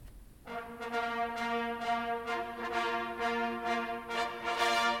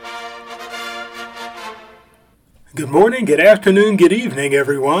Good morning, good afternoon, good evening,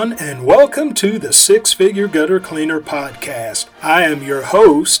 everyone, and welcome to the Six Figure Gutter Cleaner Podcast. I am your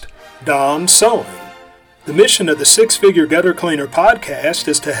host, Don Sulling. The mission of the Six Figure Gutter Cleaner Podcast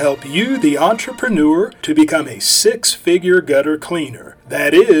is to help you, the entrepreneur, to become a six-figure gutter cleaner.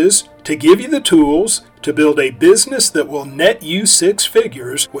 That is, to give you the tools to build a business that will net you six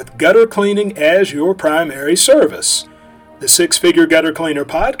figures with gutter cleaning as your primary service. The Six Figure Gutter Cleaner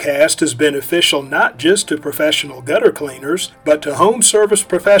Podcast is beneficial not just to professional gutter cleaners, but to home service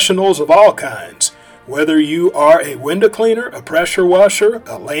professionals of all kinds. Whether you are a window cleaner, a pressure washer,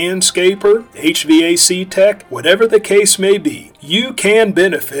 a landscaper, HVAC tech, whatever the case may be, you can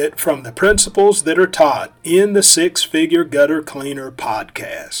benefit from the principles that are taught in the Six Figure Gutter Cleaner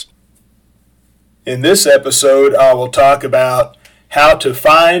Podcast. In this episode, I will talk about how to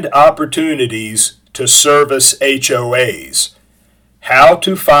find opportunities to service HOAs. How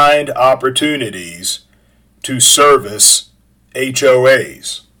to find opportunities to service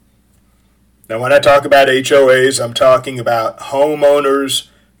HOAs. Now, when I talk about HOAs, I'm talking about homeowners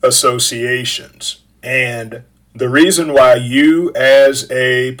associations. And the reason why you as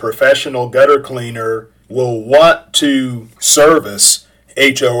a professional gutter cleaner will want to service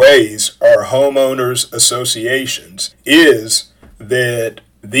HOAs or homeowners associations is that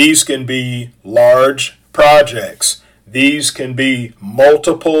these can be large projects. These can be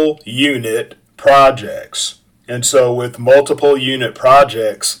multiple unit projects. And so with multiple unit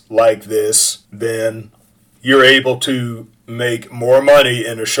projects like this, then you're able to make more money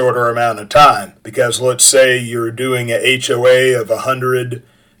in a shorter amount of time. Because let's say you're doing a HOA of 100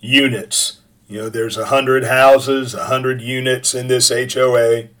 units. There's 100 houses, 100 units in this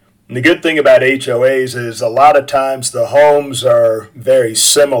HOA. And the good thing about HOAs is a lot of times the homes are very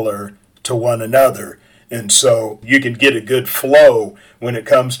similar to one another. And so you can get a good flow when it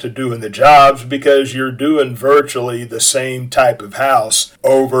comes to doing the jobs because you're doing virtually the same type of house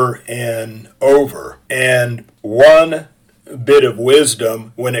over and over. And one bit of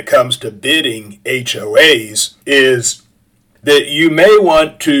wisdom when it comes to bidding HOAs is that you may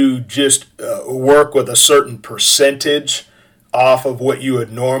want to just work with a certain percentage off of what you would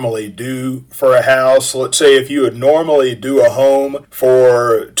normally do for a house. Let's say if you would normally do a home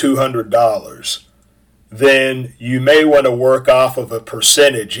for $200, then you may want to work off of a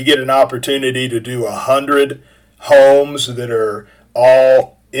percentage. You get an opportunity to do 100 homes that are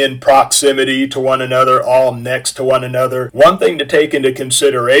all in proximity to one another, all next to one another. One thing to take into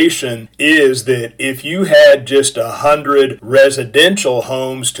consideration is that if you had just 100 residential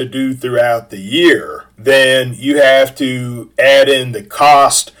homes to do throughout the year, then you have to add in the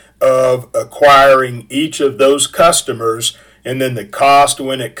cost of acquiring each of those customers and then the cost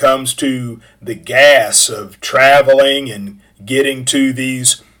when it comes to the gas of traveling and getting to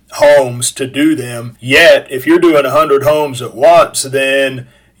these homes to do them. Yet, if you're doing 100 homes at once, then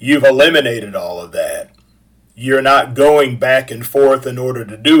you've eliminated all of that. You're not going back and forth in order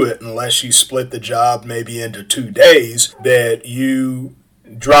to do it unless you split the job maybe into 2 days, that you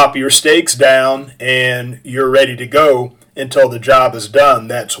drop your stakes down and you're ready to go until the job is done.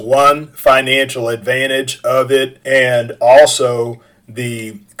 That's one financial advantage of it, and also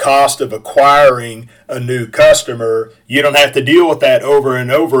the cost of acquiring a new customer. You don't have to deal with that over and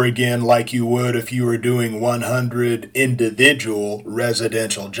over again like you would if you were doing 100 individual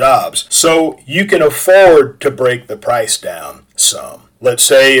residential jobs. So you can afford to break the price down some. Let's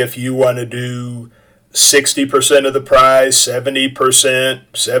say if you want to do 60% of the price, 70%,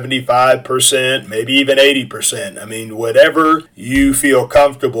 75%, maybe even 80%. I mean, whatever you feel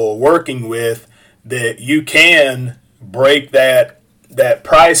comfortable working with, that you can break that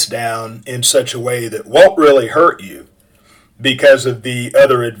price down in such a way that won't really hurt you because of the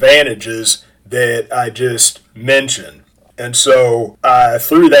other advantages that I just mentioned. And so I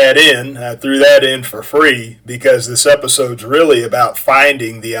threw that in for free because this episode's really about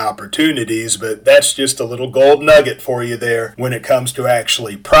finding the opportunities, but that's just a little gold nugget for you there when it comes to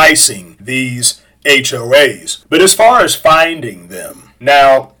actually pricing these HOAs. But as far as finding them,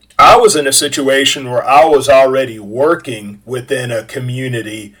 now I was in a situation where I was already working within a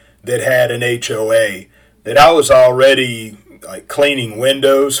community that had an HOA, that I was already like cleaning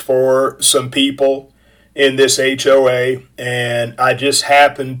windows for some people in this HOA, and I just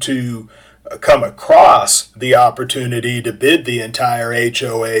happened to come across the opportunity to bid the entire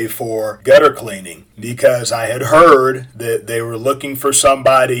HOA for gutter cleaning because I had heard that they were looking for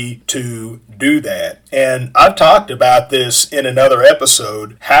somebody to do that. And I've talked about this in another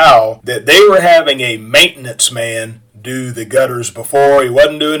episode, how that they were having a maintenance man do the gutters before. He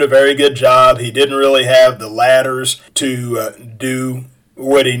wasn't doing a very good job. He didn't really have the ladders to do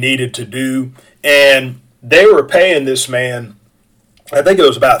what he needed to do. And they were paying this man, I think it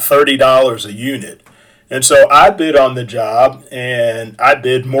was about $30 a unit. And so I bid on the job, and I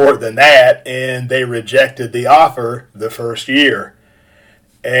bid more than that, and they rejected the offer the first year.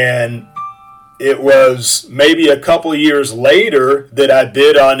 And it was maybe a couple years later that I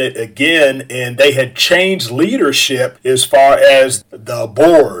bid on it again, and they had changed leadership as far as the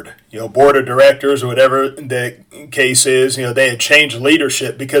board, board of directors or whatever the case is. They had changed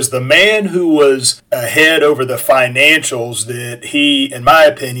leadership because the man who was ahead over the financials, that in my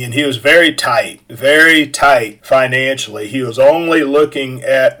opinion, he was very tight financially. He was only looking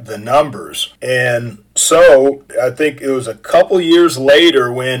at the numbers. And so I think it was a couple years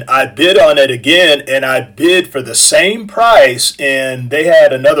later when I bid on it again, and I bid for the same price, and they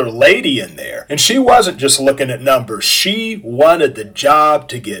had another lady in there. And she wasn't just looking at numbers. She wanted the job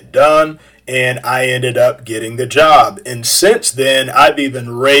to get done, and I ended up getting the job. And since then, I've even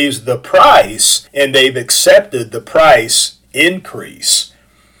raised the price, and they've accepted the price increase.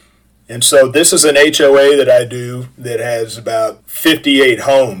 And so this is an HOA that I do that has about 58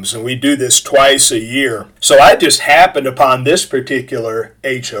 homes, and we do this twice a year. So I just happened upon this particular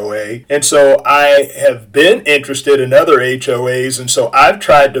HOA, and so I have been interested in other HOAs, and so I've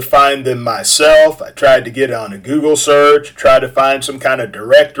tried to find them myself. I tried to get on a Google search, try to find some kind of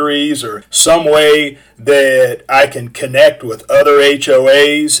directories or some way that I can connect with other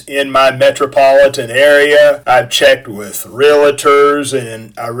HOAs in my metropolitan area. I've checked with realtors,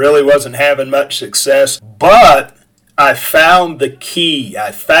 and I really wasn't having much success, but I found the key.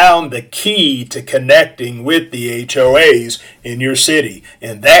 I found the key to connecting with the HOAs in your city,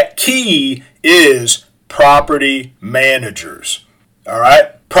 and that key is property managers. All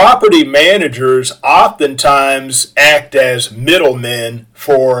right? Property managers oftentimes act as middlemen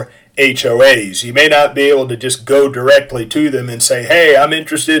for HOAs. You may not be able to just go directly to them and say, hey, I'm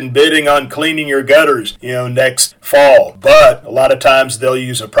interested in bidding on cleaning your gutters, next fall. But a lot of times they'll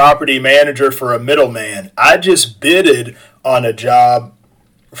use a property manager for a middleman. I just bidded on a job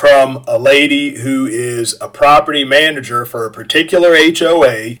from a lady who is a property manager for a particular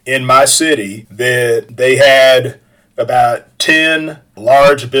HOA in my city, that they had about 10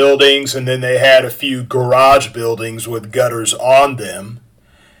 large buildings, and then they had a few garage buildings with gutters on them.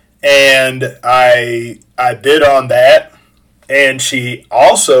 And I bid on that, and she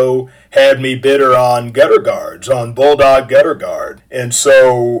also had me bid her on gutter guards, on Bulldog Gutter Guard. And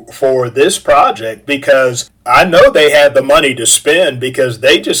so for this project, because I know they had the money to spend, because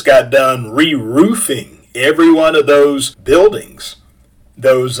they just got done re-roofing every one of those buildings.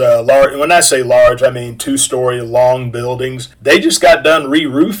 Those large, when I say large, I mean 2-story long buildings. They just got done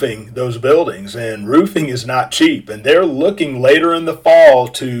re-roofing those buildings, and roofing is not cheap. And they're looking later in the fall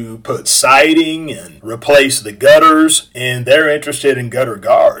to put siding and replace the gutters, and they're interested in gutter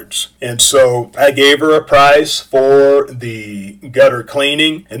guards. And so I gave her a price for the gutter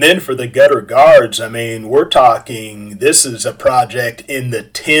cleaning, and then for the gutter guards, I mean, we're talking, this is a project in the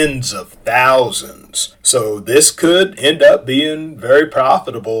tens of thousands. So this could end up being very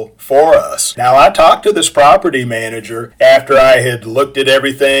profitable for us. Now, I talked to this property manager after I had looked at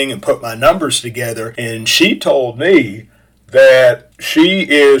everything and put my numbers together, and she told me that she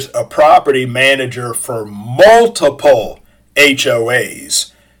is a property manager for multiple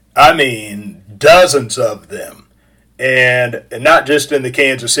HOAs. I mean, dozens of them. And not just in the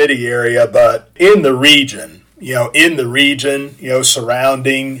Kansas City area, but in the region.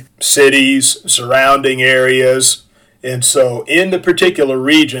 Surrounding cities, surrounding areas. And so in the particular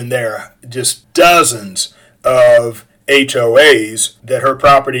region, there are just dozens of HOAs that her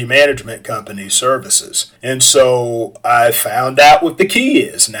property management company services. And so I found out what the key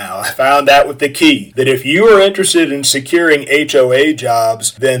is now. I found out what the key, that if you are interested in securing HOA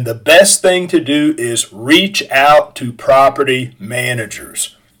jobs, then the best thing to do is reach out to property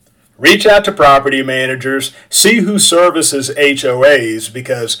managers. Reach out to property managers, see who services HOAs,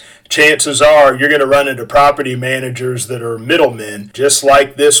 because chances are you're going to run into property managers that are middlemen, just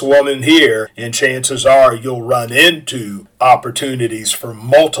like this woman here, and chances are you'll run into opportunities for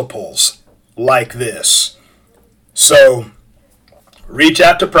multiples like this. So reach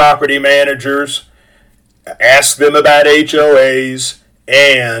out to property managers, ask them about HOAs,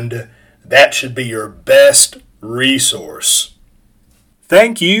 and that should be your best resource.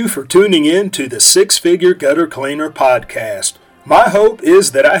 Thank you for tuning in to the Six Figure Gutter Cleaner podcast. My hope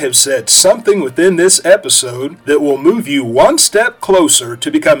is that I have said something within this episode that will move you one step closer to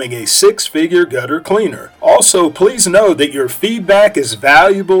becoming a six-figure gutter cleaner. Also, please know that your feedback is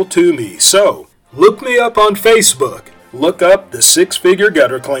valuable to me. So, look me up on Facebook. Look up the Six Figure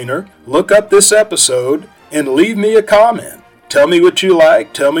Gutter Cleaner. Look up this episode and leave me a comment. Tell me what you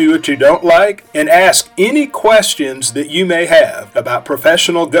like, tell me what you don't like, and ask any questions that you may have about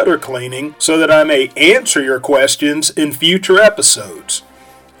professional gutter cleaning so that I may answer your questions in future episodes.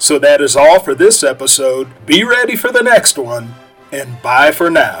 So that is all for this episode. Be ready for the next one, and bye for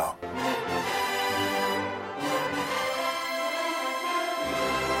now.